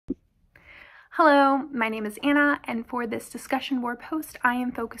Hello, my name is Anna, and for this discussion board post, I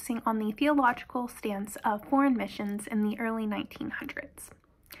am focusing on the theological stance of foreign missions in the early 1900s.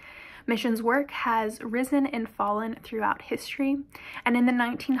 Missions work has risen and fallen throughout history, and in the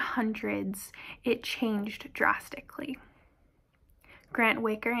 1900s, it changed drastically. Grant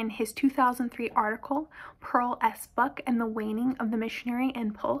Wacker, in his 2003 article, Peale S. and the Waning of the Missionary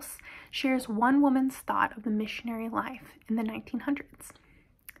Impulse, shares one woman's thought of the missionary life in the 1900s.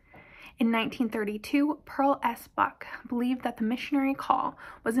 In 1932, Peale S. believed that the missionary call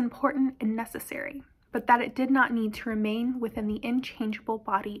was important and necessary, but that it did not need to remain within the unchangeable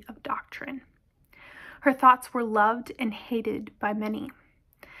body of doctrine. Her thoughts were loved and hated by many.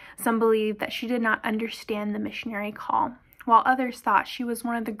 Some believed that she did not understand the missionary call, while others thought she was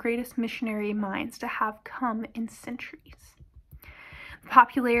one of the greatest missionary minds to have come in centuries. The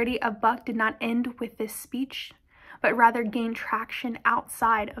popularity of Buck did not end with this speech, but rather gained traction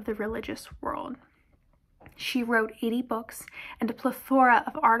outside of the religious world. She wrote 80 books and a plethora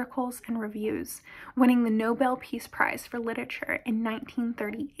of articles and reviews, winning the Nobel Peace Prize for Literature in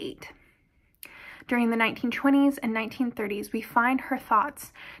 1938. During the 1920s and 1930s, we find her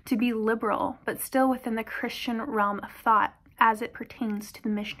thoughts to be liberal, but still within the Christian realm of thought as it pertains to the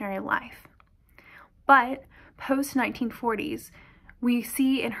missionary life. But post-1940s, we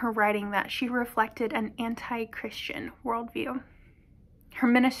see in her writing that she reflected an anti-Christian worldview.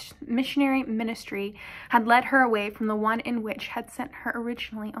 Her missionary ministry had led her away from the one in which had sent her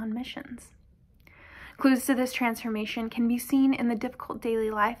originally on missions. Clues to this transformation can be seen in the difficult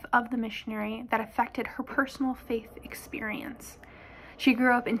daily life of the missionary that affected her personal faith experience. She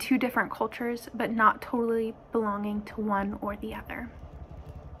grew up in two different cultures, but not totally belonging to one or the other.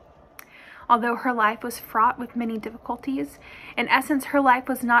 Although her life was fraught with many difficulties, in essence, her life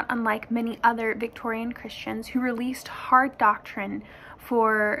was not unlike many other Victorian Christians who released hard doctrine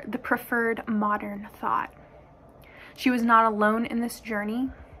for the preferred modern thought. She was not alone in this journey.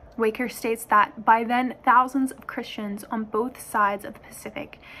 Wacker states that by then, thousands of Christians on both sides of the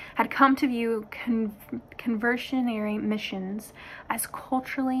Pacific had come to view conversionary missions as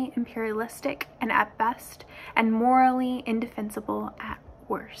culturally imperialistic and at best, and morally indefensible at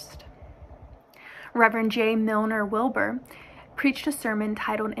worst. Reverend J. Milner Wilbur preached a sermon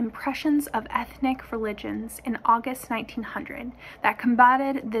titled Impressions of Ethnic Religions in August 1900 that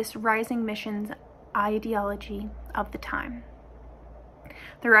combated this rising missions ideology of the time.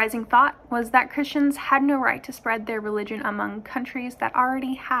 The rising thought was that Christians had no right to spread their religion among countries that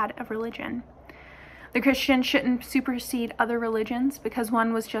already had a religion. The Christian shouldn't supersede other religions because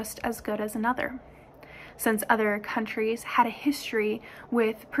one was just as good as another. Since other countries had a history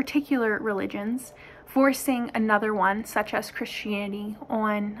with particular religions, forcing another one, such as Christianity,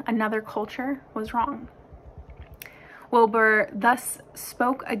 on another culture was wrong. Wilbur thus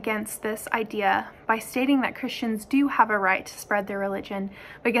spoke against this idea by stating that Christians do have a right to spread their religion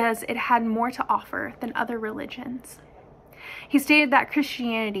because it had more to offer than other religions. He stated that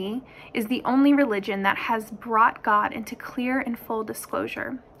Christianity is the only religion that has brought God into clear and full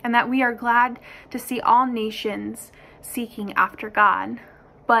disclosure, and that we are glad to see all nations seeking after God,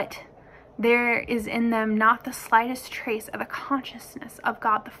 but there is in them not the slightest trace of a consciousness of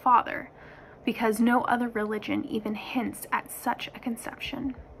God the Father, because no other religion even hints at such a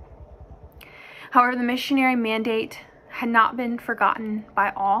conception. However, the missionary mandate had not been forgotten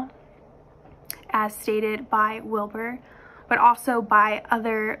by all, as stated by Wilbur, but also by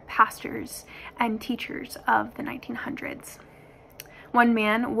other pastors and teachers of the 1900s. One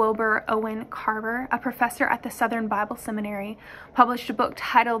man, Wilbur Owen Carver, a professor at the Southern Bible Seminary, published a book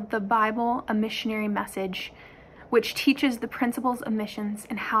titled The Bible, A Missionary Message, which teaches the principles of missions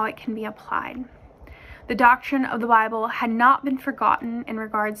and how it can be applied. The doctrine of the Bible had not been forgotten in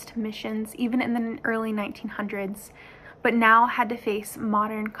regards to missions even in the early 1900s, but now had to face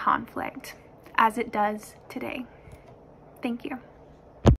modern conflict, as it does today. Thank you.